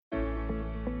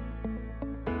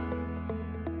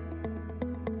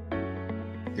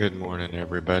Good morning,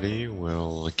 everybody.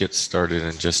 We'll get started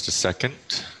in just a second.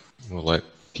 We'll let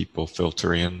people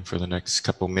filter in for the next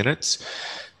couple minutes,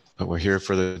 but we're here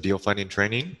for the deal finding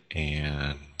training.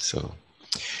 And so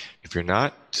if you're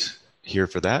not here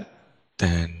for that,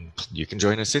 then you can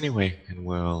join us anyway, and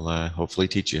we'll hopefully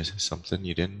teach you something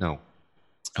you didn't know.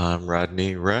 I'm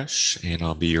Rodney Rush, and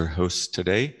I'll be your host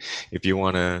today. If you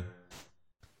want to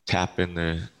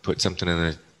put something in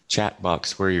the chat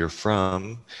box where you're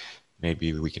from,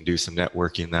 maybe we can do some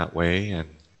networking that way, and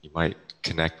you might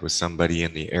connect with somebody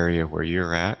in the area where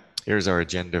you're at. Here's our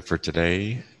agenda for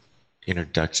today.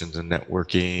 Introductions and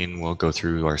networking. We'll go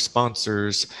through our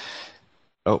sponsors.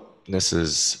 Oh, this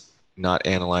is not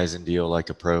analyzing deal like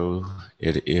a pro.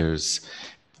 It is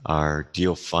our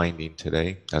deal finding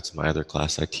today. That's my other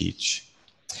class I teach.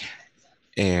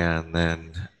 And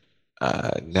then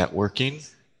networking.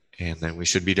 And then we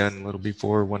should be done a little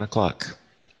before 1 o'clock.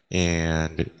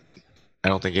 And I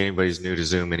don't think anybody's new to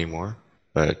Zoom anymore,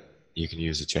 but you can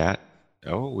use the chat.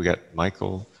 Oh, we got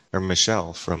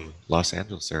Michelle from Los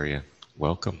Angeles area.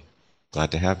 Welcome.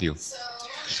 Glad to have you.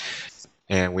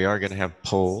 And we are going to have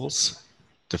polls.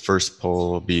 The first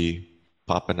poll will be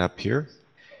popping up here.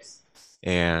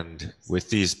 And with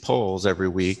these polls every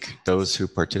week, those who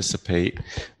participate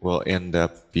will end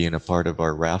up being a part of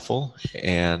our raffle.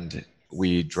 And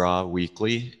we draw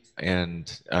weekly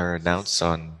and are announced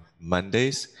on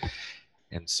Mondays.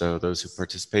 And so those who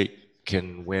participate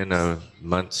can win a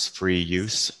month's free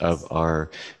use of our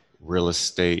Real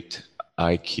Estate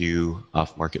IQ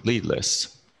off-market lead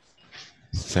list.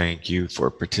 Thank you for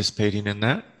participating in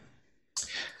that.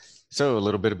 So a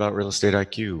little bit about Real Estate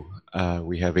IQ.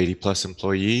 We have 80 plus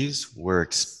employees. We're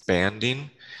expanding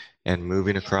and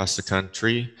moving across the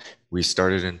country. We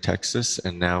started in Texas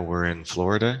and now we're in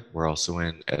Florida. We're also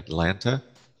in Atlanta.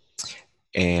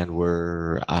 And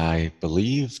we're, I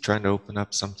believe, trying to open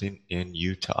up something in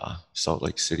Utah, Salt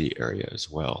Lake City area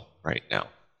as well right now.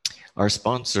 Our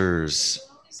sponsors,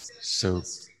 so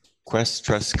Quest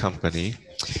Trust Company,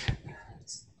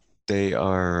 they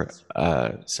are,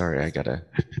 sorry, I gotta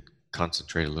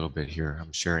concentrate a little bit here.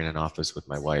 I'm sharing an office with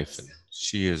my wife and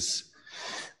she is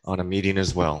on a meeting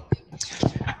as well.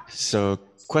 So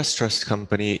Quest Trust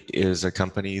Company is a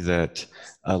company that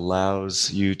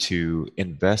allows you to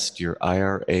invest your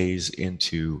IRAs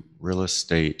into real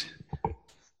estate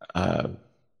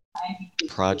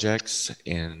projects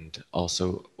and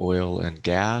also oil and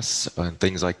gas and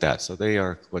things like that. So they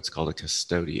are what's called a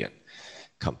custodian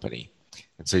company.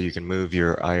 And so you can move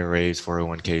your IRAs,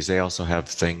 401ks. They also have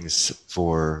things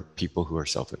for people who are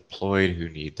self-employed, who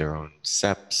need their own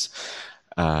SEPs,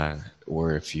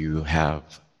 or if you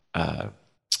have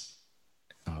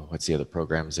what's the other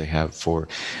programs they have for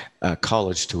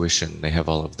college tuition? They have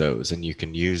all of those, and you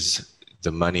can use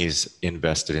the monies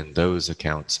invested in those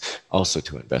accounts also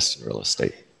to invest in real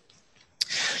estate.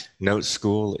 Note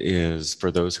School is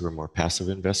for those who are more passive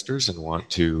investors and want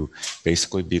to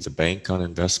basically be the bank on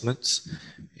investments,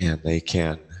 and they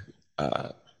can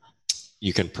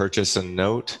you can purchase a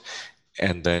note,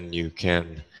 and then you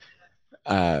can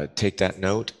take that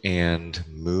note and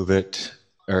move it,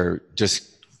 or just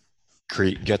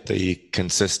get the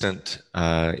consistent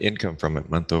income from it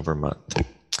month over month.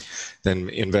 Then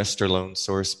Investor Loan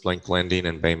Source, Blank Lending,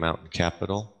 and Bay Mountain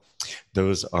Capital.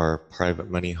 Those are private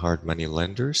money, hard money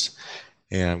lenders.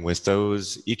 And with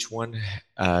those, each one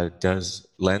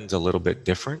lends a little bit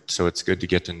different. So it's good to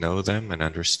get to know them and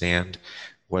understand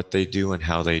what they do and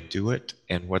how they do it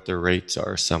and what their rates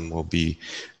are. Some will be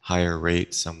higher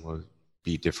rates, some will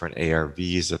be different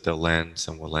ARVs that they'll lend.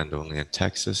 Some will lend only in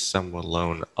Texas. Some will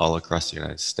loan all across the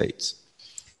United States.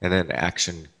 And then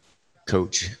Action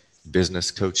Coach,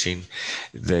 business coaching,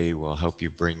 they will help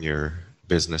you bring your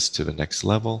business to the next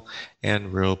level.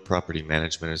 And Real Property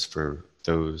Management is for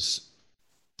those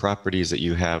properties that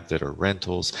you have that are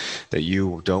rentals that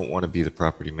you don't want to be the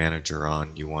property manager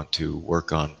on. You want to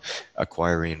work on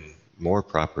acquiring more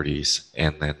properties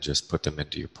and then just put them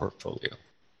into your portfolio.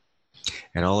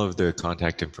 And all of the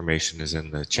contact information is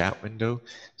in the chat window,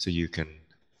 so you can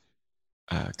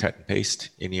cut and paste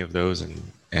any of those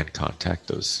and contact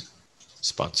those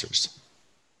sponsors.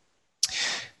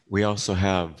 We also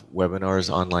have webinars,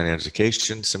 online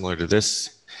education, similar to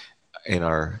this in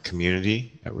our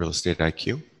community at Real Estate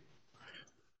IQ.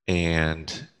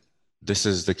 And this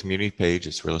is the community page,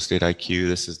 it's Real Estate IQ.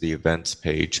 This is the events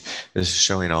page. This is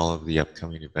showing all of the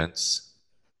upcoming events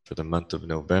for the month of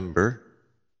November.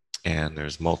 And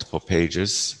there's multiple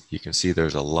pages. You can see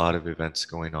there's a lot of events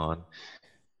going on.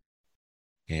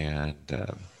 And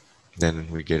Then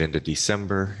we get into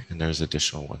December, and there's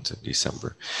additional ones in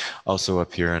December. Also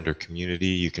up here under community,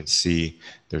 you can see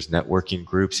there's networking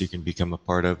groups you can become a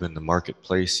part of. In the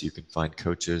marketplace, you can find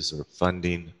coaches or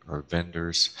funding or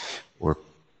vendors or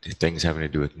things having to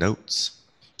do with notes.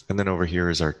 And then over here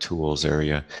is our tools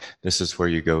area. This is where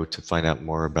you go to find out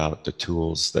more about the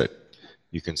tools that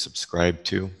you can subscribe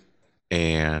to.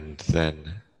 And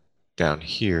then down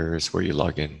here is where you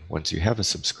log in once you have a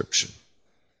subscription.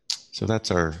 So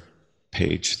that's our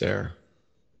page there.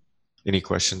 Any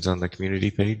questions on the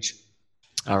community page?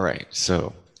 All right,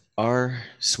 so our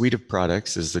suite of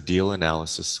products is the Deal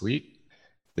Analysis Suite,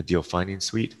 the Deal Finding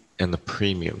Suite, and the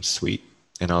Premium Suite.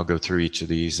 And I'll go through each of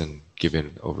these and give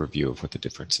an overview of what the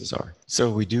differences are.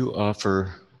 So we do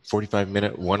offer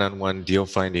 45-minute one-on-one deal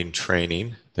finding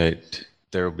training that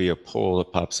there will be a poll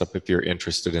that pops up. If you're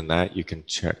interested in that, you can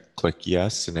click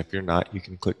yes, and if you're not, you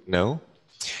can click no.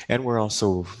 And we're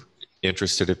also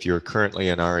interested if you're currently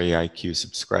an REIQ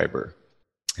subscriber.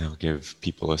 I'll give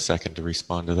people a second to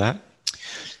respond to that.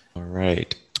 All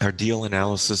right. Our Deal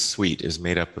Analysis Suite is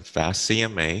made up of Fast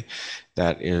CMA.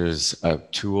 That is a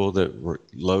tool that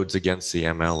loads against the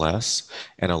MLS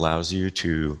and allows you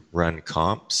to run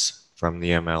comps from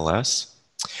the MLS.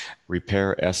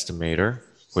 Repair Estimator,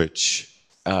 which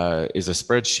is a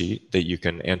spreadsheet that you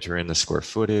can enter in the square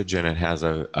footage, and it has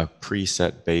a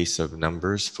preset base of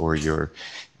numbers for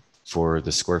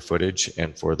the square footage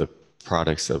and for the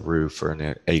products, the roof or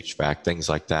an HVAC, things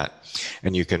like that.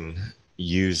 And you can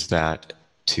use that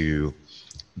to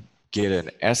get an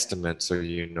estimate so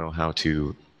you know how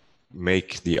to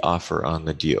make the offer on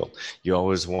the deal. You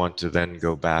always want to then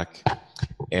go back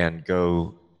and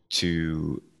go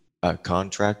to a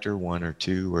contractor, 1 or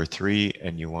 2 or 3,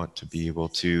 and you want to be able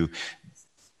to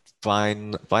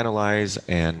finalize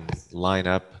and line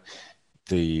up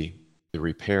the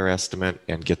repair estimate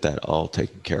and get that all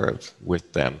taken care of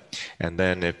with them. And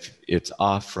then if it's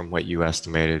off from what you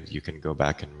estimated, you can go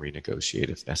back and renegotiate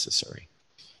if necessary.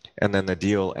 And then the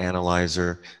Deal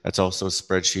Analyzer, that's also a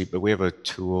spreadsheet, but we have a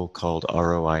tool called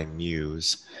ROI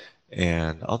Muse,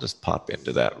 and I'll just pop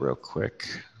into that real quick.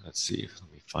 Let's see,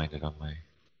 let me find it on my,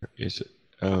 is it?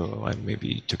 Oh, I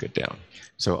maybe took it down.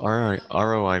 So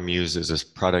ROI Muse is this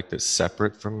product that's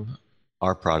separate from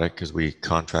our product because we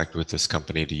contract with this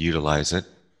company to utilize it,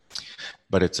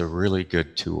 but it's a really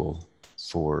good tool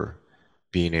for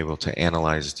being able to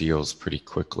analyze deals pretty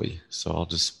quickly. So I'll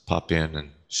just pop in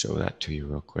and show that to you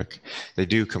real quick. They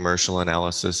do commercial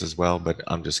analysis as well, but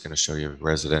I'm just going to show you the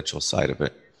residential side of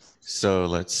it. So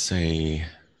let's say,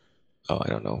 I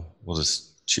don't know, we'll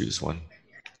just choose one.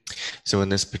 So in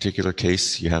this particular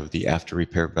case, you have the after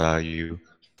repair value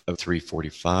of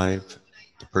 $345,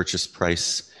 the purchase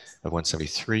price of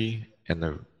 $173, and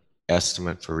the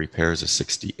estimate for repairs is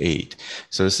 $68.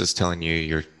 So this is telling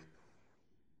you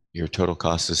your total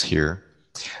cost is here.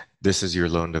 This is your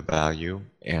loan to value,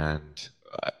 and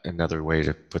another way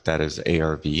to put that is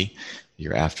ARV,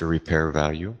 your after repair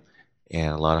value.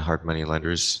 And a lot of hard money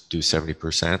lenders do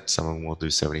 70%. Some of them will do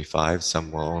 75. Some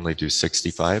will only do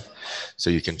 65. So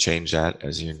you can change that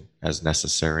as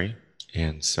necessary.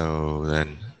 And so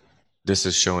then this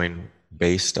is showing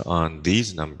based on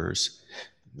these numbers,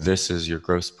 this is your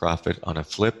gross profit on a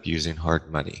flip using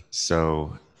hard money.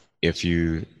 So if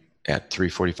you, at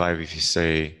 345, if you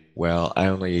say, well, I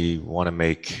only want to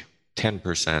make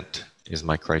 10% is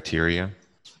my criteria.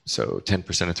 So 10%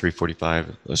 of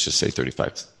 345, let's just say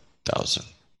 35,000.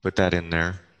 Put that in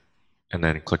there and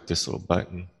then click this little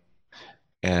button.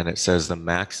 And it says the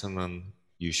maximum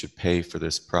you should pay for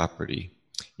this property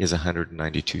is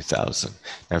 192,000.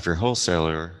 Now, if you're a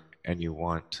wholesaler and you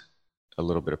want a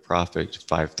little bit of profit,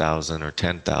 5,000 or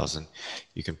 10,000,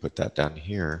 you can put that down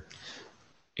here.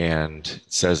 And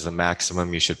it says the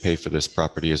maximum you should pay for this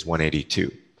property is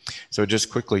 182. So it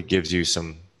just quickly gives you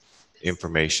some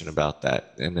information about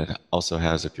that. And it also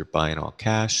has if you're buying all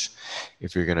cash,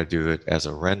 if you're going to do it as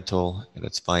a rental and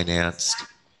it's financed.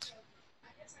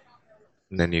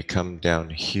 And then you come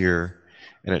down here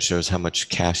and it shows how much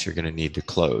cash you're going to need to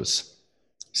close.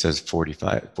 It says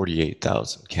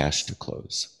 48,000 cash to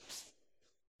close.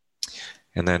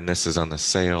 And then this is on the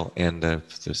sale end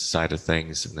of the side of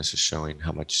things, and this is showing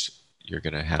how much you're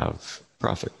going to have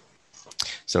profit.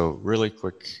 So really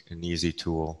quick and easy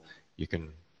tool. You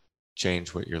can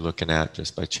change what you're looking at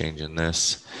just by changing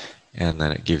this, and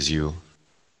then it gives you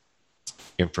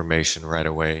information right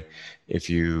away. If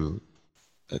you,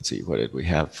 let's see, what did we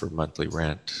have for monthly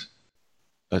rent?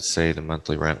 Let's say the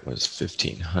monthly rent was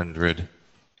 $1,500,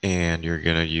 and you're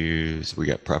going to use, we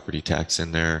got property tax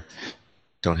in there,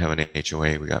 don't have an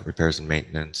HOA, we got repairs and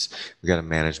maintenance, we got a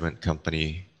management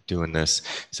company doing this.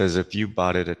 It says if you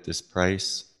bought it at this price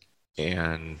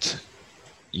and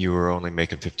you were only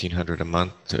making $1,500 a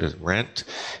month to rent,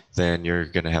 then you're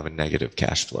going to have a negative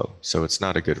cash flow. So it's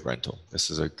not a good rental. This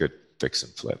is a good fix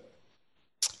and flip.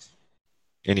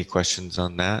 Any questions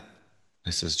on that?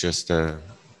 This is just a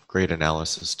great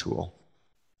analysis tool.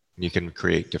 You can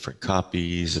create different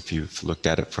copies. If you've looked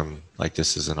at it from, like,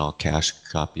 this is an all cash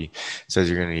copy, it says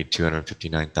you're going to need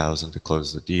 $259,000 to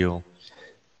close the deal,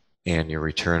 and your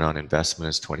return on investment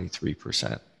is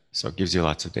 23%. So it gives you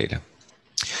lots of data.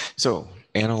 So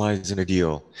analyzing a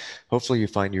deal. Hopefully you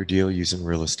find your deal using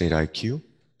Real Estate IQ,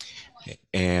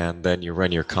 and then you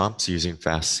run your comps using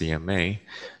Fast CMA.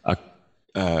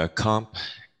 A comp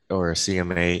or a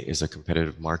CMA is a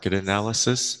competitive market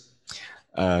analysis.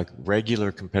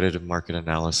 Regular competitive market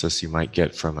analysis you might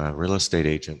get from a real estate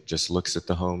agent just looks at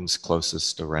the homes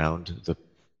closest around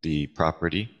the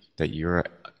property that you're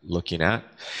looking at,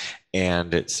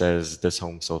 and it says this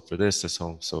home sold for this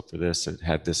home sold for this, it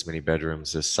had this many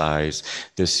bedrooms, this size,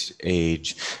 this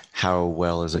age, how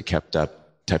well is it kept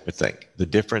up, type of thing. The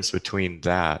difference between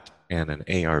that and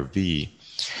an ARV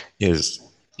is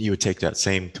you would take that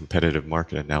same competitive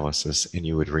market analysis and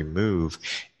you would remove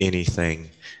anything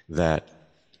that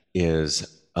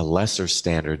is a lesser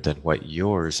standard than what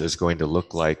yours is going to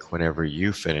look like whenever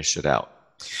you finish it out.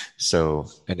 So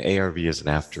an ARV is an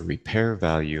after repair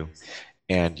value,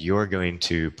 and you're going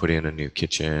to put in a new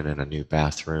kitchen and a new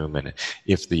bathroom. And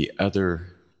if the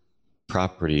other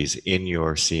properties in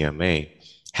your CMA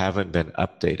haven't been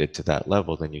updated to that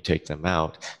level, then you take them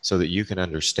out so that you can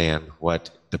understand what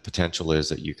the potential is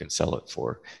that you can sell it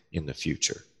for in the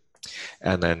future.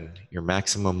 And then your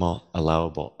maximum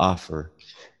allowable offer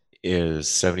is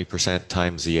 70%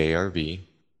 times the ARV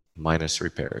minus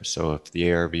repairs. So if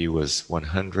the ARV was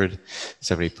 100,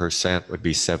 70% would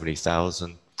be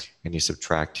 70,000, and you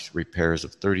subtract repairs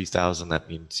of 30,000, that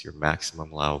means your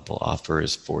maximum allowable offer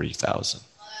is 40,000.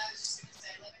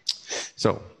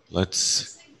 So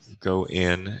let's go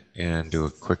in and do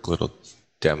a quick little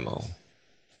demo.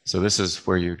 So this is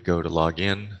where you'd go to log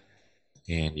in,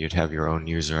 and you'd have your own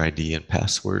user ID and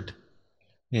password,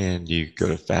 and you go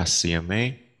to Fast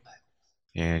CMA.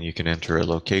 And you can enter a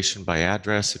location by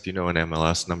address. If you know an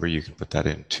MLS number, you can put that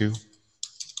in too.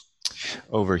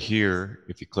 Over here,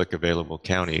 if you click available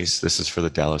counties, this is for the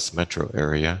Dallas metro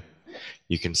area.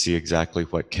 You can see exactly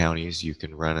what counties you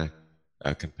can run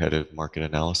a competitive market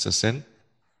analysis in.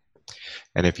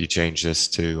 And if you change this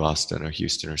to Austin or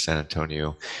Houston or San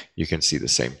Antonio, you can see the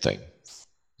same thing.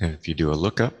 And if you do a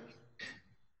lookup,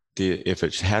 if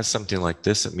it has something like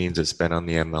this, it means it's been on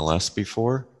the MLS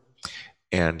before,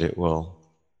 and it will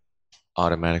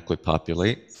automatically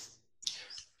populate.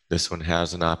 This one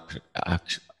has an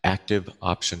active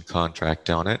option contract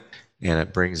on it, and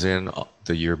it brings in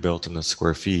the year built and the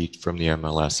square feet from the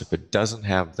MLS. If it doesn't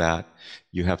have that,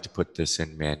 you have to put this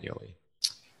in manually.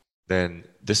 Then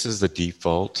this is the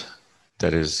default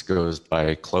that goes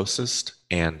by closest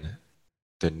and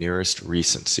the nearest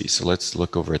recency. So let's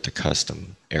look over at the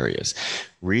custom areas.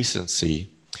 Recency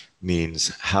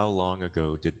means how long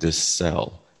ago did this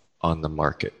sell on the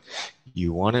market.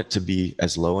 You want it to be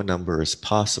as low a number as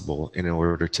possible in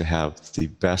order to have the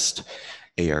best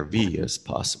ARV as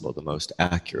possible, the most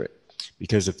accurate.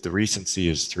 Because if the recency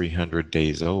is 300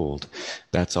 days old,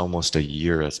 that's almost a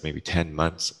year, that's maybe 10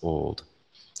 months old.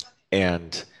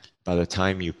 And by the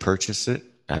time you purchase it,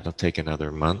 that'll take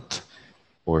another month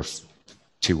or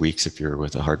 2 weeks if you're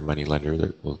with a hard money lender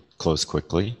that will close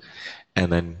quickly. And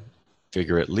then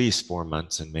figure at least 4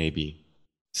 months and maybe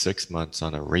 6 months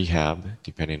on a rehab,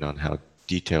 depending on how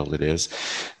detailed it is.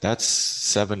 That's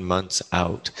 7 months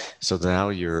out. So now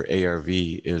your ARV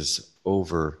is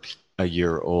over a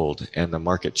year old, and the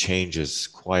market changes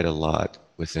quite a lot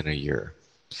within a year.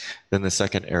 Then the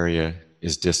second area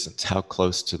is distance. How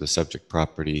close to the subject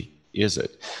property is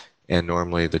it? And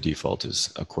normally the default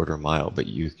is a quarter mile, but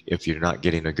if you're not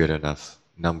getting a good enough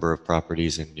number of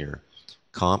properties in your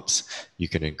comps, you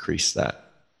can increase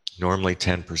that. Normally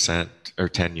 10% or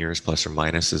 10 years plus or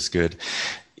minus is good.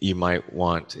 You might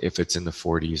want, if it's in the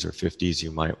 40s or 50s,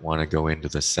 you might want to go into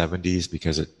the 70s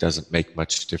because it doesn't make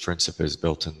much difference if it's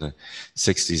built in the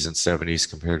 60s and 70s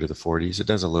compared to the 40s. It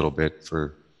does a little bit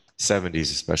for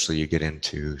 70s, especially. You get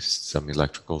into some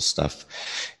electrical stuff,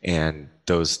 and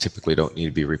those typically don't need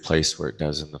to be replaced where it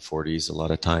does in the 40s a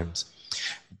lot of times.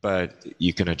 But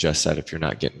you can adjust that if you're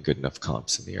not getting good enough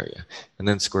comps in the area. And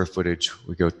then square footage,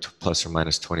 we go to plus or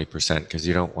minus 20% because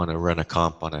you don't want to run a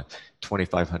comp on a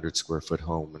 2,500 square foot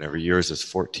home whenever yours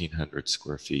is 1,400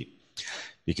 square feet,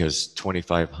 because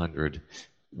 2,500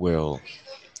 will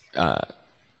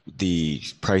the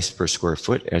price per square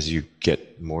foot as you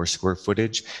get more square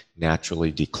footage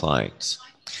naturally declines.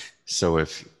 So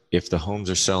if the homes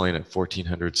are selling at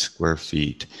 1,400 square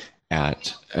feet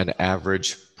at an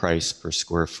average price per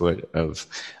square foot of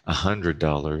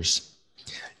 $100,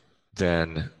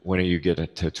 then when you get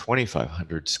it to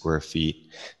 2,500 square feet,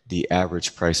 the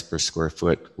average price per square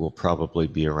foot will probably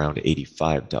be around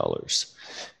 $85.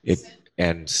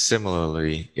 And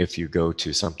similarly, if you go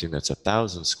to something that's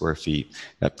 1,000 square feet,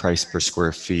 that price per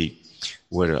square feet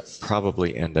would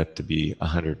probably end up to be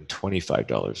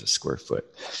 $125 a square foot.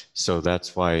 So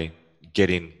that's why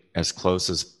getting as close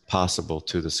as possible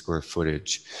to the square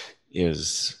footage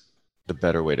is the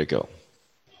better way to go.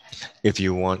 If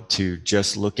you want to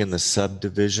just look in the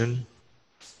subdivision,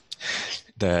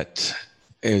 that'll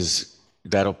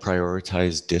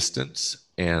prioritize distance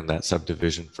and that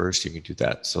subdivision first. You can do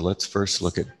that. So let's first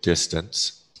look at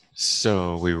distance.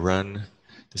 So we run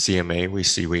the CMA. We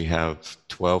see we have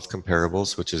 12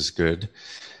 comparables, which is good.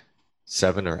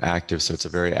 7 are active, so it's a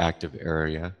very active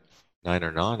area. 9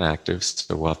 are non-active,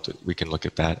 so we can look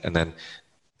at that. And then,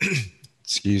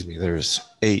 excuse me, there's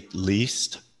 8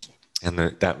 leased. And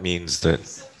that means that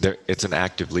it's an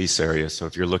active lease area. So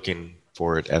if you're looking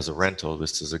for it as a rental,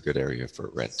 this is a good area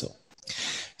for rental.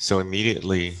 So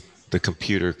immediately the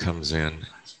computer comes in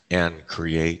and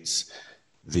creates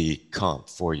the comp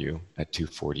for you at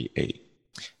 248.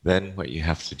 Then what you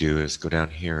have to do is go down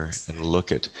here and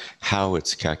look at how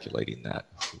it's calculating that.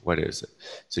 What is it?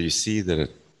 So you see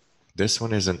that this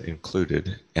one isn't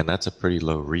included, and that's a pretty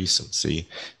low recency.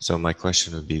 So my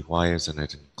question would be, why isn't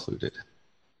it included?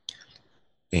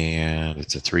 And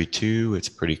it's a 3.2, it's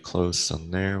pretty close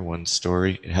on there, 1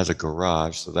 story. It has a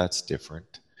garage, so that's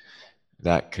different.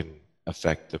 That can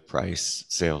affect the price,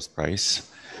 sales price.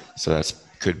 So that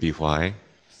could be why.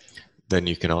 Then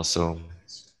you can also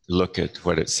look at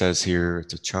what it says here.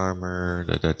 It's a charmer,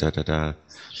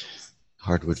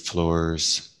 hardwood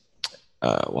floors,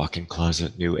 walk-in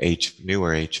closet, newer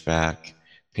HVAC,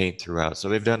 paint throughout. So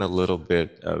they've done a little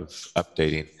bit of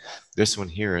updating. This one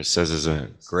here, it says, is a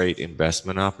great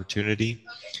investment opportunity.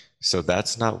 So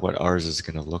that's not what ours is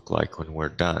going to look like when we're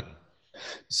done.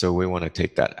 So we want to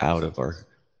take that out of our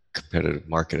competitive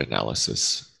market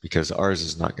analysis because ours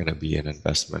is not going to be an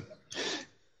investment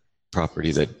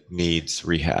property that needs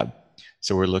rehab.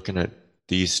 So we're looking at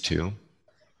these two.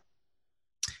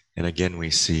 And again,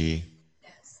 we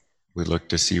look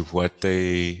to see what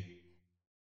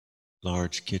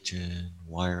large kitchen,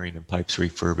 wiring and pipes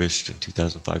refurbished in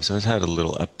 2005. So it's had a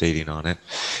little updating on it.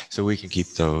 So we can keep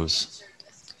those.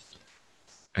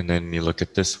 And then you look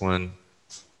at this one,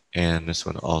 and this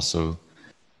one also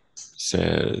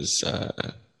says,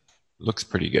 looks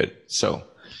pretty good. So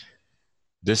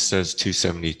this says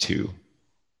 272.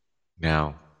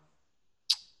 Now,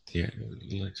 yeah,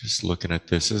 just looking at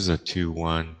this is a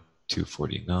 2.1,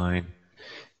 249,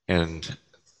 and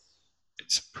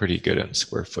it's pretty good in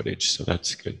square footage, so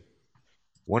that's good.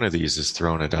 One of these is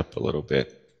throwing it up a little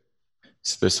bit.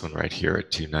 It's this one right here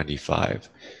at 295.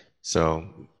 So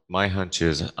my hunch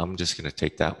is I'm just going to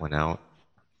take that one out.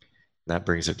 That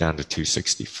brings it down to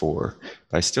 264.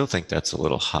 But I still think that's a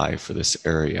little high for this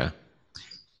area.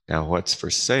 Now what's for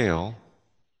sale?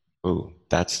 Ooh,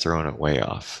 that's throwing it way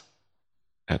off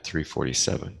at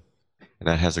 347. And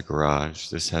that has a garage.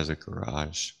 This has a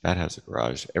garage. That has a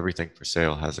garage. Everything for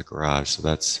sale has a garage. So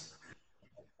that's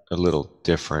a little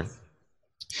different.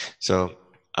 So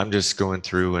I'm just going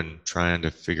through and trying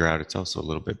to figure out, it's also a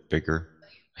little bit bigger.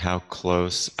 How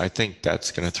close? I think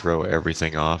that's going to throw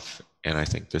everything off. And I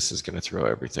think this is going to throw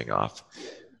everything off.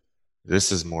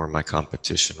 This is more my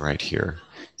competition right here.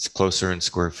 It's closer in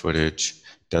square footage.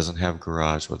 Doesn't have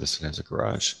garage. Well, this one has a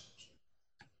garage.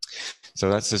 So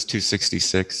that says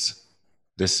 266.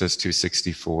 This says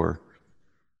 264.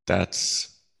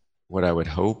 That's what I would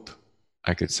hope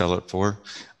I could sell it for.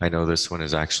 I know this one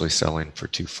is actually selling for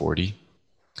 240,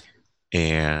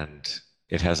 and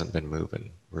it hasn't been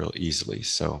moving real easily.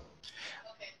 So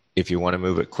if you want to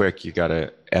move it quick, you got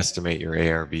to estimate your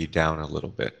ARV down a little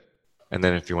bit. And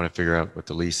then if you want to figure out what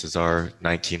the leases are,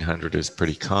 1900 is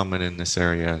pretty common in this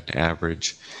area,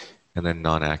 average. And then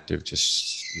non-active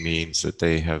just means that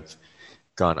they have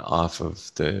gone off of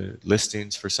the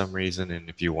listings for some reason, and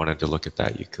if you wanted to look at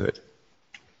that, you could.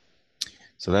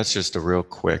 So that's just a real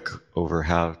quick over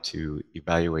how to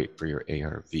evaluate for your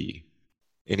ARV.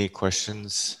 Any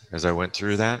questions as I went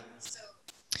through that?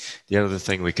 The other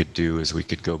thing we could do is we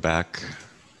could go back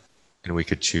and we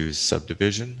could choose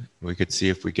subdivision. We could see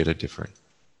if we get a different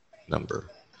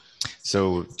number.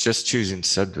 So just choosing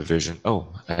subdivision. Oh,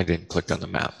 I didn't click on the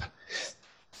map.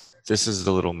 This is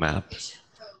the little map.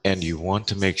 And you want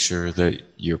to make sure that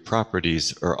your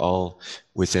properties are all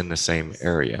within the same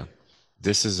area.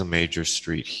 This is a major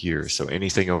street here, so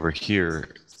anything over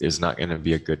here is not going to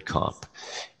be a good comp.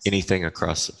 Anything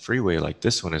across the freeway like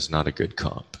this one is not a good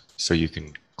comp. So you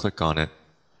can click on it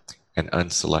and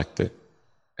unselect it,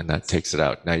 and that takes it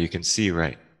out. Now you can see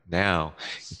right now,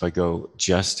 if I go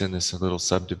just in this little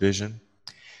subdivision,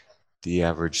 the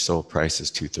average sold price is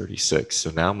 236.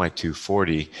 So now my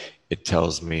 240, it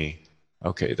tells me,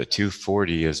 okay, the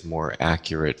 240 is more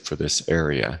accurate for this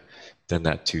area than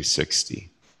that 260.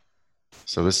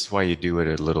 So this is why you do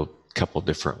it a little couple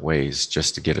different ways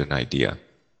just to get an idea.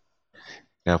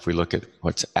 Now, if we look at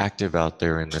what's active out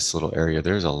there in this little area,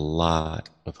 there's a lot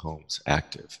of homes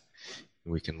active.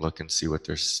 We can look and see what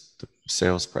their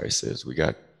sales price is. We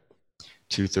got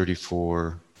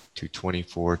 234,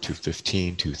 224,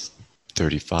 215,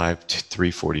 235,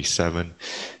 347,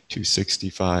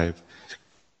 265,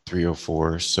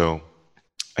 304. So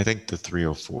I think the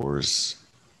 304s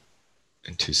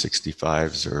and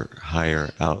 265s are higher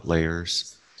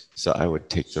outlayers. So I would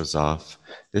take those off.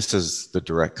 This is the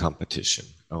direct competition.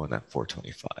 Oh, and that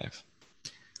 425.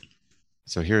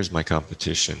 So here's my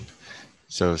competition.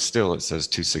 So still it says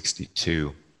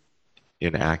 262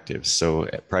 inactive. So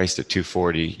priced at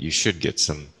 240, you should get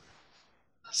some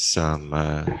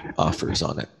offers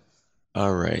on it.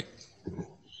 All right.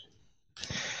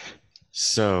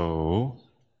 So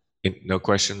no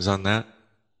questions on that?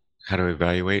 How to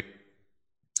evaluate?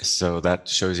 So that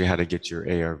shows you how to get your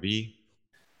ARV.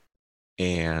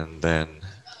 And then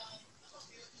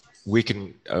we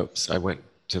can, oops, I went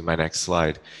to my next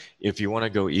slide. If you want to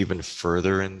go even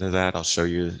further into that, I'll show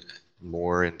you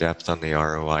more in depth on the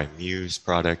ROI Muse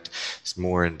product. It's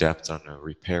more in depth on a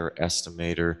repair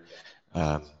estimator.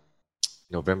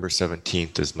 November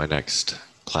 17th is my next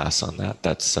class on that.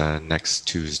 That's next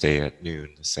Tuesday at noon,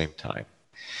 the same time.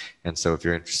 And so if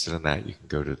you're interested in that, you can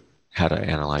go to how to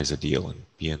analyze a deal and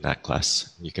be in that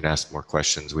class. You can ask more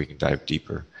questions. We can dive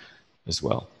deeper as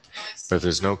well. But if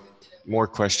there's no more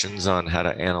questions on how to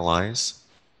analyze,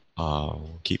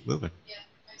 we'll keep moving.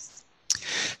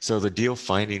 So the deal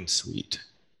finding suite,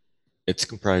 it's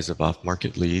comprised of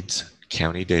off-market leads,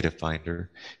 county data finder,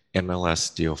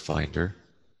 MLS deal finder,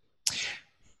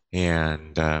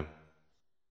 and the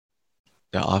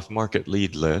off-market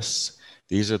lead lists.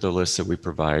 These are the lists that we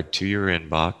provide to your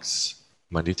inbox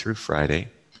Monday through Friday.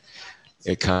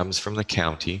 It comes from the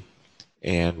county,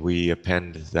 and we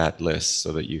append that list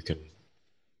so that you can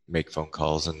make phone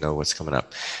calls and know what's coming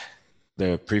up.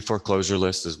 The pre-foreclosure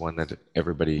list is one that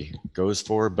everybody goes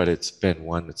for, but it's been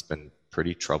one that's been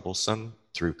pretty troublesome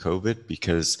through COVID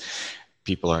because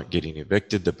people aren't getting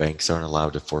evicted, the banks aren't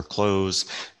allowed to foreclose,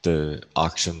 the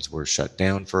auctions were shut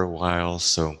down for a while.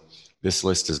 So this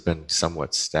list has been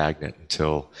somewhat stagnant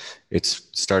until it's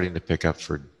starting to pick up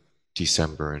for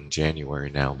December and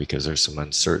January now because there's some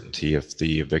uncertainty if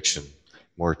the eviction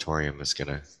moratorium is going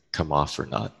to come off or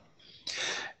not.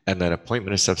 And then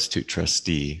appointment of substitute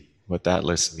trustee, what that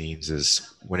list means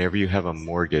is whenever you have a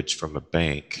mortgage from a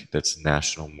bank that's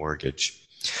national mortgage,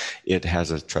 it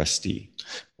has a trustee.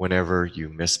 Whenever you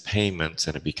miss payments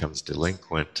and it becomes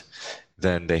delinquent,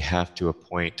 then they have to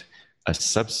appoint a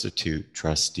substitute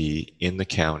trustee in the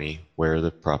county where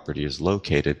the property is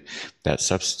located. That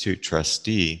substitute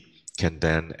trustee can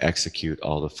then execute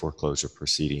all the foreclosure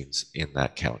proceedings in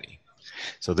that county.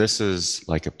 So this is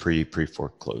like a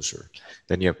pre-foreclosure.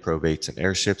 Then you have probates and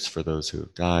heirships for those who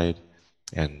have died,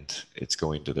 and it's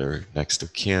going to their next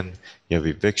of kin. You have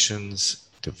evictions,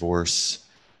 divorce,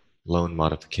 loan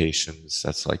modifications.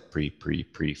 That's like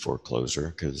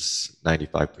pre-foreclosure because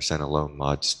 95% of loan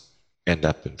mods end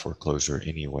up in foreclosure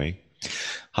anyway.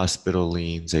 Hospital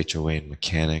liens, HOA and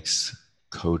mechanics,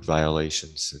 code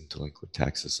violations, and delinquent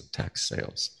taxes and tax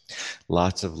sales.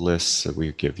 Lots of lists that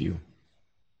we give you.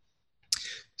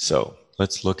 So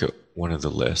let's look at one of the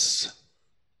lists.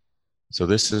 So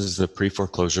this is the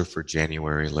pre-foreclosure for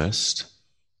January list.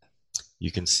 You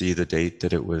can see the date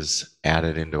that it was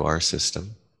added into our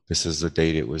system. This is the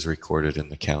date it was recorded in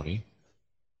the county.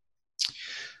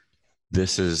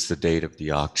 This is the date of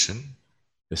the auction.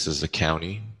 This is the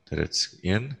county that it's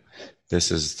in.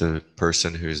 This is the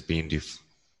person who's being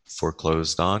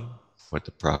foreclosed on, what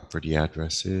the property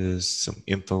address is, some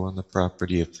info on the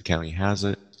property if the county has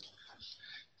it,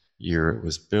 year it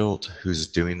was built, who's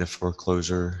doing the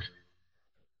foreclosure,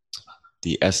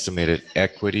 the estimated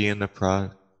equity in the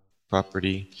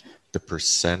property, the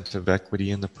percent of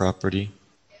equity in the property.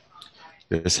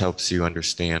 This helps you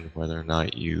understand whether or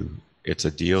not it's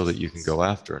a deal that you can go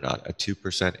after or not. A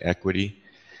 2% equity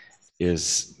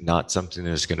is not something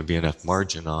there's going to be enough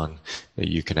margin on that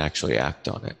you can actually act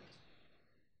on it.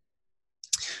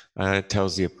 It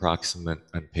tells the approximate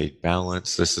unpaid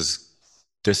balance. This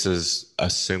is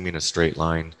assuming a straight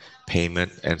line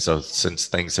payment. And so since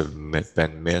things have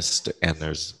been missed and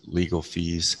there's legal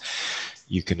fees,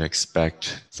 you can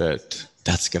expect that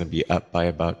that's going to be up by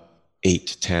about 8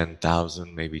 to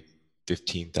 10,000, maybe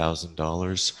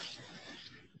 $15,000.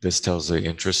 This tells the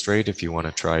interest rate if you want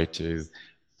to try to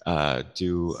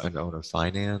do an owner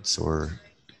finance or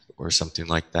something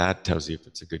like that. Tells you if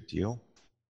it's a good deal.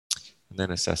 And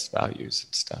then assess values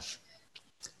and stuff.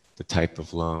 The type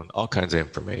of loan, all kinds of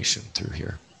information through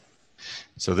here.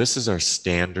 So this is our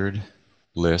standard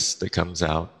list that comes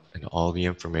out and all the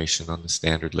information on the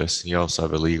standard list. And you also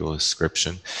have a legal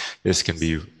description. This can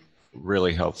be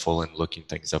really helpful in looking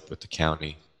things up with the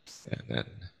county, and then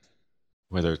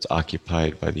whether it's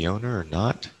occupied by the owner or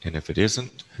not, and if it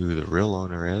isn't, who the real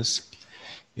owner is,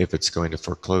 if it's going to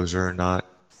foreclosure or not.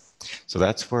 So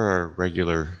that's where our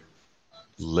regular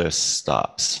list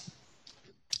stops.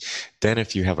 Then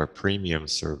if you have our premium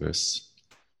service,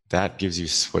 that gives you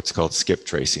what's called skip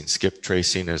tracing. Skip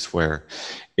tracing is where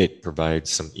it provides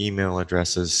some email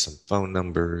addresses, some phone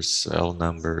numbers, cell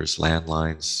numbers,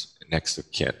 landlines, next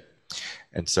of kin.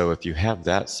 And so if you have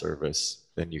that service,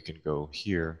 then you can go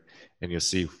here and you'll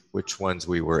see which ones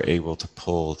we were able to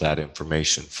pull that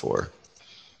information for.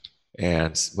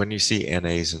 And when you see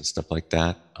NAs and stuff like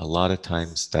that, a lot of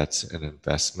times that's an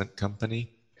investment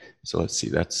company. So let's see,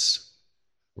 that's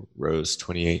rows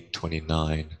 28,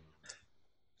 29.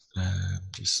 I'm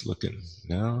just looking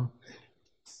now.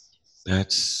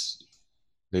 That's,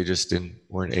 they just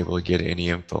weren't able to get any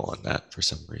info on that for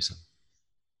some reason.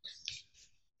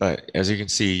 But as you can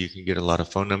see, you can get a lot of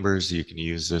phone numbers. You can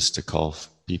use this to call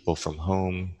people from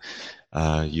home.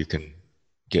 You can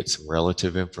get some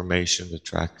relative information to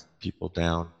track people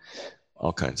down,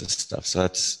 all kinds of stuff. So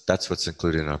that's what's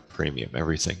included in our premium,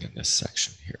 everything in this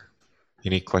section here.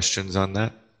 Any questions on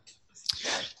that?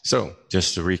 So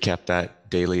just to recap that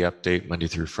daily update, Monday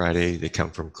through Friday, they come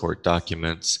from court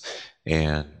documents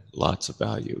and lots of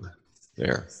value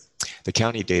there. The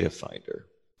county data finder.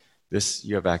 This,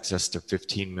 you have access to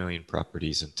 15 million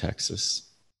properties in Texas.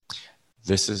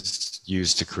 This is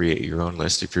used to create your own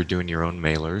list. If you're doing your own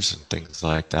mailers and things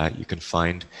like that, you can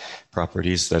find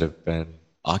properties that have been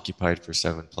occupied for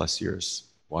 7+ years.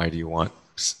 Why do you want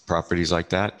properties like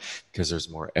that? Because there's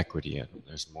more equity in them.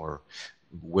 There's more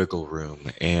wiggle room,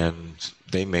 and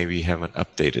they maybe haven't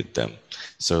updated them.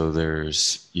 So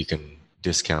you can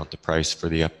discount the price for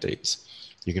the updates.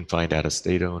 You can find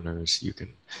out-of-state owners. You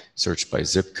can search by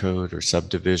zip code or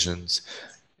subdivisions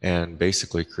and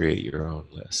basically create your own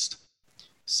list.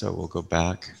 So we'll go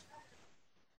back.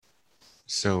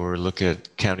 So we're looking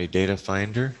at County Data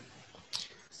Finder.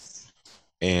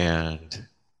 And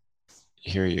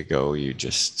here you go. You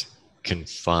just can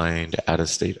find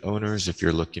out-of-state owners if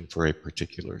you're looking for a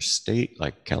particular state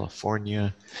like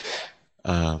California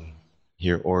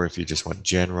here, or if you just want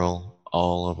general,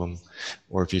 all of them,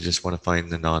 or if you just want to find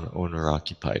the non-owner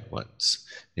occupied ones.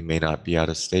 They may not be out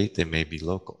of state, they may be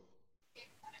local.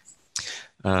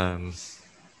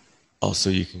 Also,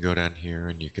 you can go down here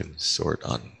and you can sort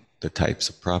on the types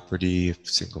of property,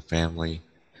 single family,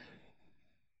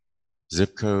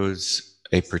 zip codes,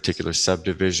 a particular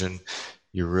subdivision.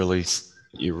 You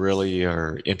really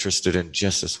are interested in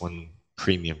just this one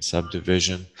premium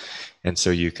subdivision, and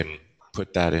so you can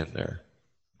put that in there.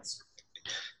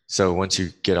 So once you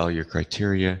get all your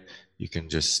criteria, you can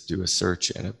just do a search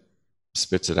and it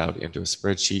spits it out into a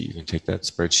spreadsheet. You can take that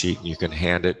spreadsheet and you can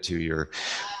hand it to your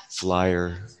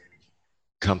flyer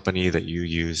company that you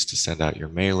use to send out your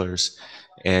mailers,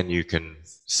 and you can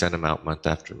send them out month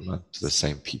after month to the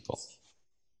same people.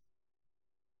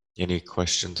 Any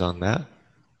questions on that?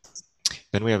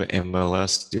 Then we have an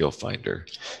MLS Deal Finder.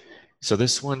 So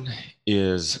this one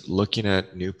is looking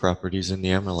at new properties in the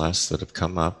MLS that have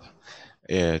come up.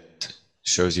 It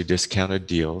shows you discounted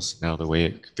deals. Now the way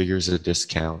it figures a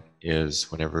discount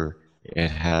is whenever it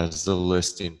has the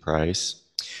listing price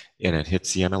and it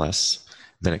hits the MLS,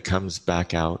 then it comes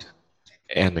back out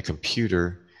and the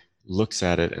computer looks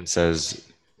at it and says,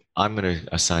 I'm going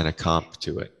to assign a comp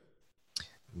to it.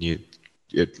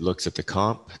 It looks at the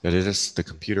comp that it is the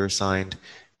computer assigned,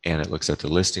 and it looks at the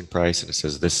listing price and it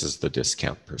says, this is the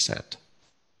discount percent.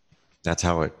 That's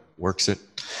how it works it.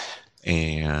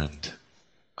 And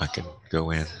I can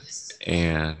go in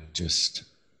and just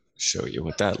show you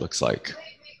what that looks like.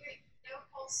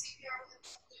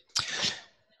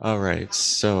 All right,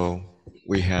 so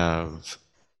we have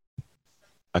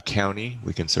a county.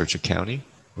 We can search a county,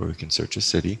 or we can search a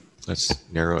city. Let's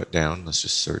narrow it down. Let's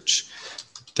just search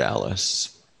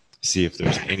Dallas. See if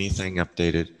there's anything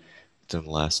updated within the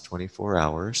last 24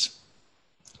 hours.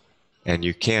 And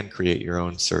you can create your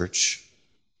own search,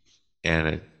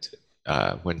 and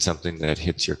when something that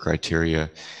hits your criteria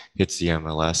hits the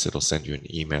MLS, it'll send you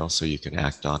an email so you can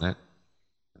act on it.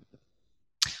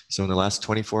 So in the last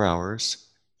 24 hours,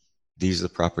 these are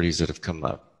the properties that have come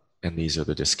up, and these are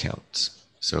the discounts.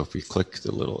 So if we click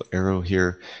the little arrow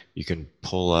here, you can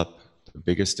pull up the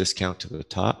biggest discount to the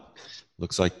top.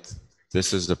 Looks like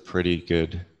this is a pretty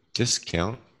good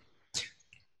discount.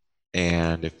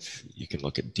 And if you can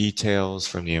look at details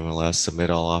from the MLS, submit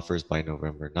all offers by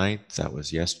November 9th. That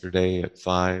was yesterday at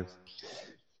 5.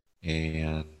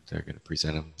 And they're going to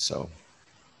present them. So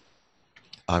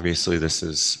obviously this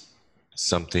is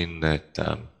something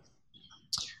that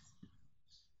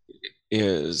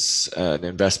is an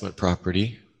investment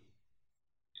property.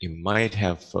 You might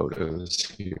have photos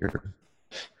here,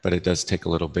 but it does take a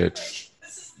little bit.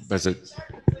 Does it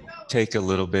take a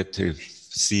little bit to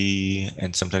see,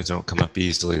 and sometimes they don't come up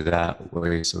easily that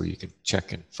way, so you can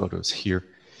check in photos here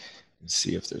and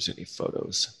see if there's any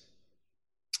photos.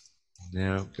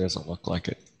 No, doesn't look like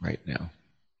it right now.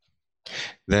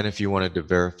 Then if you wanted to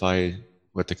verify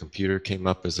what the computer came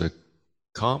up as a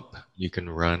comp, you can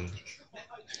run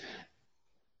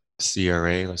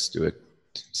CRA, let's do it,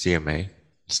 CMA,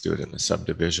 let's do it in the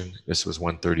subdivision. This was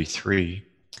 133,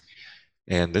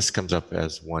 and this comes up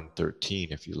as 113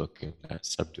 if you look in that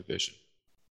subdivision.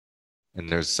 And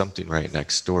there's something right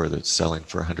next door that's selling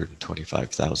for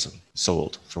 125,000,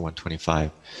 sold for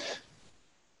 125.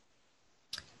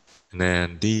 And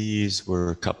then these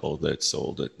were a couple that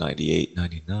sold at 98,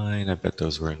 99. I bet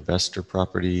those were investor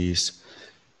properties.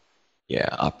 Yeah,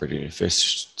 operating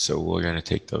efficient. So we're going to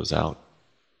take those out.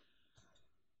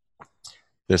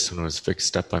 This one was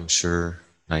fixed up, I'm sure.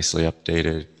 Nicely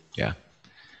updated. Yeah.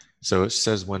 So it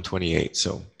says 128.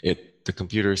 So the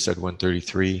computer said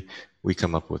 133. We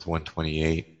come up with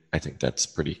 128. I think that's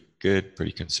pretty good,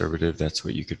 pretty conservative. That's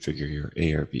what you could figure your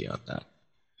ARV on that.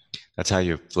 That's how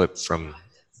you flip from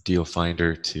Deal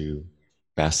Finder to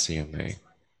Fast CMA.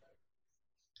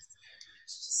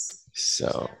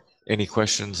 So any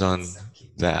questions on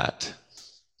that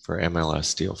for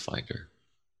MLS Deal Finder?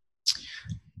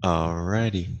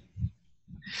 Alrighty.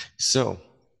 So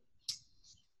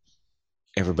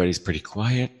everybody's pretty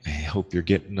quiet. I hope you're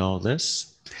getting all this.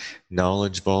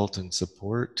 Knowledge Vault and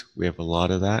support. We have a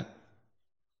lot of that.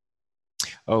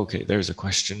 Okay, there's a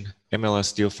question.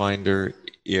 MLS Deal Finder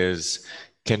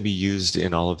can be used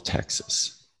in all of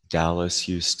Texas, Dallas,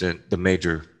 Houston, the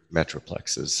major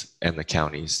metroplexes and the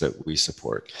counties that we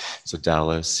support. So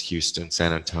Dallas, Houston,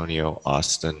 San Antonio,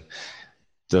 Austin,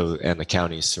 and the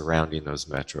counties surrounding those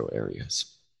metro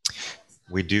areas.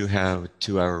 We do have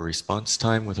 2-hour response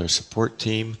time with our support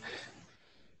team.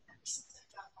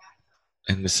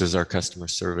 And this is our customer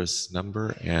service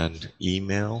number and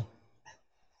email.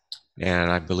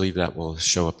 And I believe that will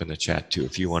show up in the chat too,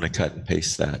 if you want to cut and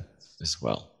paste that as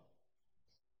well.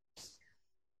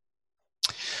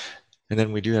 And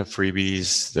then we do have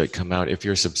freebies that come out. If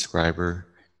you're a subscriber,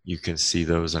 you can see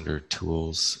those under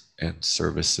tools and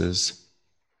services,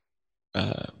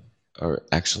 or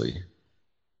actually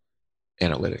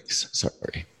analytics,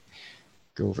 sorry.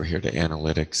 Go over here to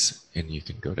analytics and you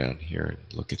can go down here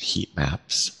and look at heat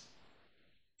maps.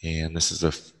 And this is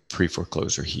a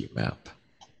pre-foreclosure heat map.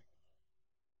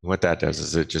 What that does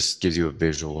is it just gives you a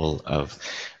visual of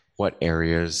what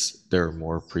areas there are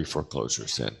more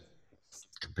pre-foreclosures in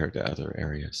compared to other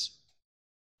areas.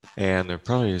 And there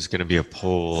probably is going to be a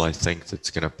poll, I think, that's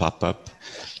going to pop up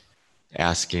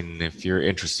asking if you're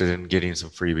interested in getting some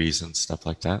freebies and stuff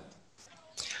like that.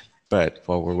 But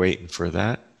while we're waiting for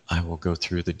that, I will go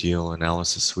through the deal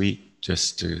analysis suite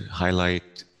just to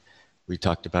highlight. We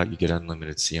talked about you get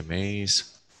unlimited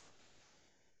CMAs.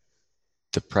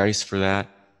 The price for that.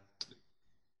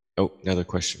 Oh, another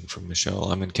question from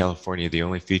Michelle. I'm in California. The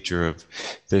only feature of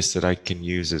this that I can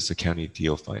use is the county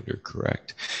deal finder,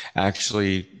 correct?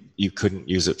 Actually, you couldn't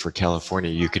use it for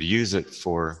California. You could use it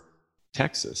for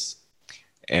Texas.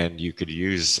 And you could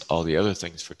use all the other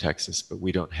things for Texas, but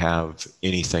we don't have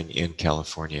anything in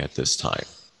California at this time.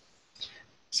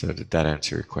 So did that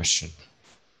answer your question?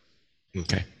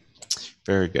 Okay,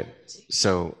 very good.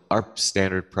 So our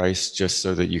standard price, just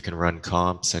so that you can run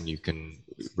comps and you can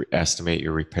estimate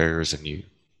your repairs and you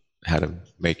how to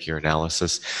make your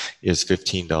analysis, is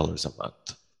 $15 a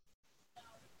month.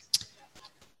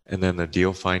 And then the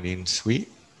deal finding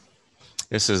suite.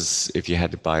 This is if you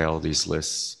had to buy all these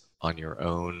lists on your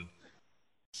own,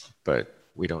 but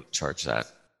we don't charge that.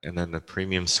 And then the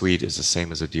premium suite is the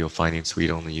same as a deal finding suite,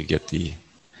 only you get the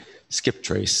skip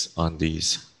trace on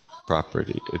these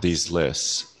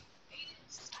lists.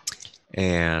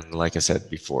 And like I said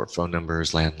before, phone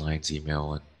numbers, landlines,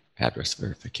 email, and address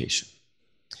verification.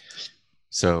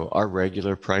 So our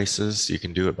regular prices, you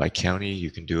can do it by county,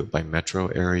 you can do it by metro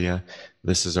area.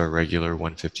 This is our regular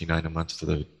 $159 a month for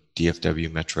the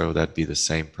DFW Metro. That'd be the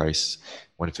same price,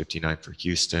 $159 for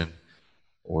Houston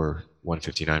or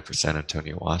 $159 for San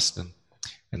Antonio, Austin.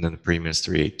 And then the premium is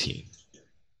 $318.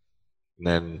 And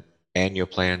then annual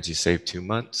plans, you save 2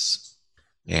 months.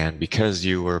 And because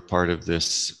you were part of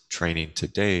this training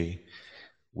today,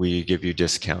 we give you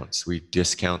discounts. We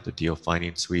discount the deal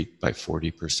finding suite by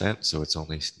 40%, so it's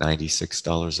only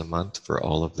 $96 a month for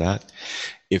all of that.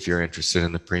 If you're interested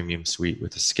in the premium suite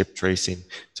with the skip tracing,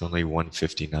 it's only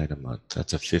 $159 a month.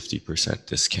 That's a 50%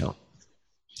 discount.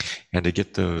 And to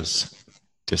get those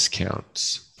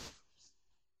discounts,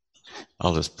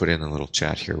 I'll just put in a little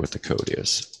chat here what the code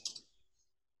is.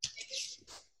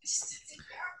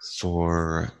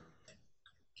 For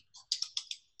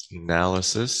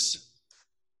analysis,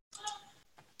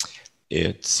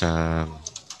 it's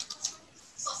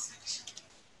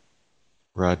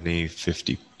Rodney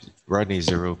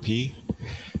 0P,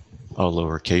 all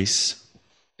lowercase,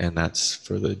 and that's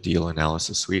for the deal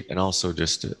analysis suite. And also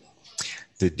just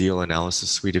the deal analysis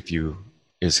suite, if you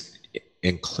is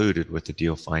included with the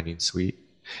deal finding suite,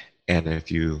 and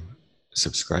if you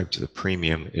subscribe to the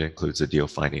premium, it includes the deal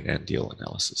finding and deal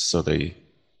analysis, so they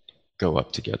go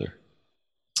up together.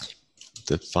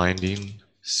 The finding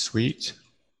suite,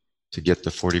 to get the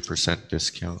 40%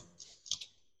 discount,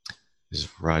 is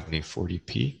Rodney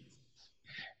 40P,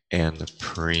 and the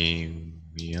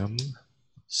premium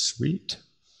suite,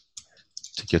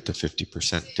 to get the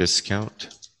 50% discount,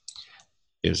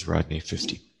 is Rodney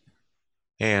 50.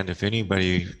 And if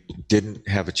anybody didn't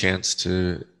have a chance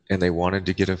to, and they wanted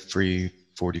to get a free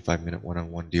 45-minute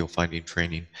one-on-one deal finding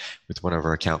training with one of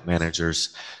our account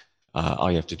managers,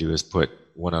 all you have to do is put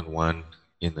one-on-one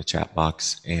in the chat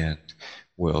box and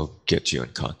we'll get you in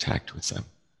contact with them.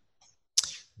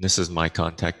 This is my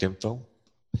contact info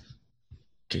in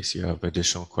case you have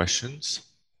additional questions.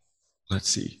 Let's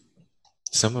see.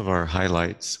 Some of our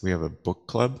highlights, we have a book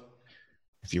club.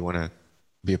 If you want to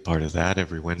be a part of that,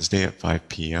 every Wednesday at 5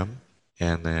 p.m.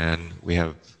 And then we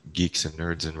have Geeks and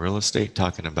Nerds in Real Estate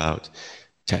talking about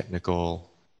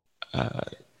technical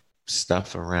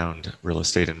stuff around real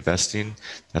estate investing.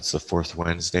 That's the fourth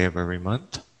Wednesday of every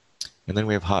month. And then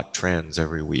we have hot trends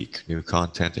every week, new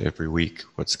content every week,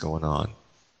 what's going on.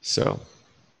 So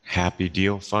happy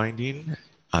deal finding.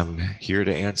 I'm here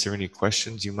to answer any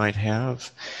questions you might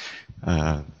have.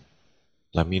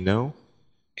 Let me know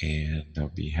and I'll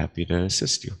be happy to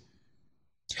assist you.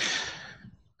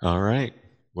 All right.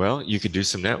 Well, you could do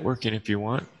some networking if you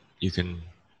want. You can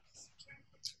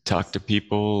talk to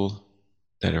people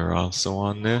that are also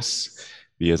on this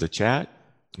via the chat,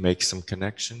 make some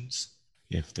connections.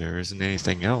 If there isn't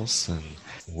anything else, then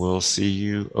we'll see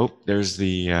you. Oh, there's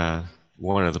the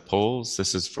one of the polls.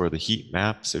 This is for the heat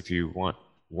maps. If you want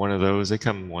one of those, they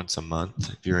come once a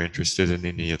month. If you're interested in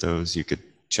any of those, you could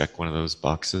check one of those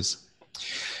boxes.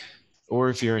 Or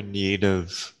if you're in need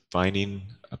of finding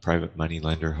a private money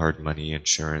lender, hard money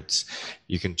insurance,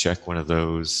 you can check one of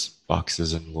those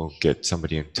boxes and we'll get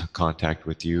somebody in contact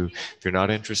with you. If you're not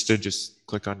interested, just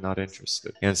click on not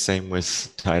interested. And same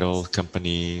with title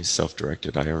companies,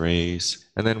 self-directed IRAs.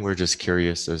 And then we're just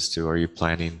curious as to, are you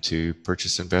planning to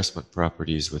purchase investment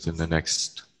properties within the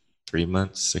next 3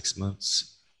 months, 6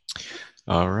 months?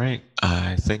 All right,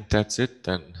 I think that's it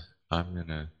then. I'm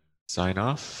gonna sign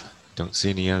off. Don't see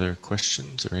any other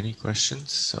questions or any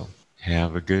questions, so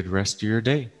have a good rest of your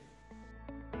day.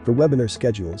 For webinar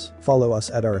schedules, follow us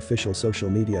at our official social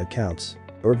media accounts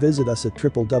or visit us at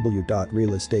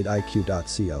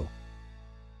www.realestateiq.co.